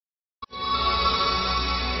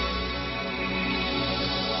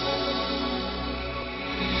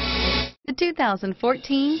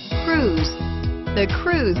2014 Cruze. The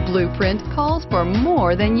Cruze blueprint calls for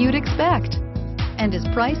more than you'd expect and is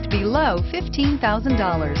priced below $15,000.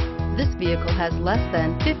 This vehicle has less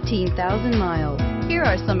than 15,000 miles. Here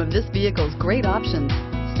are some of this vehicle's great options: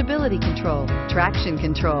 stability control, traction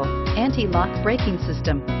control, anti-lock braking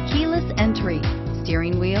system, keyless entry,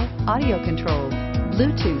 steering wheel audio controls,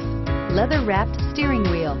 Bluetooth, leather-wrapped steering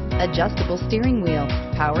wheel, adjustable steering wheel,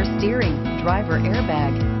 power steering, driver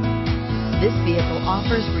airbag. This vehicle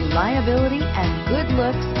offers reliability and good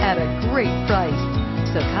looks at a great price.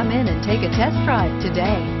 So come in and take a test drive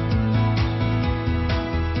today.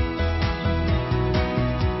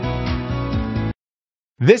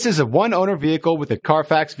 This is a one-owner vehicle with a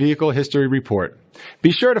CARFAX Vehicle History Report.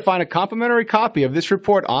 Be sure to find a complimentary copy of this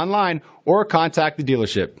report online or contact the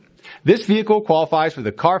dealership. This vehicle qualifies for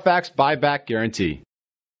the CARFAX buyback guarantee.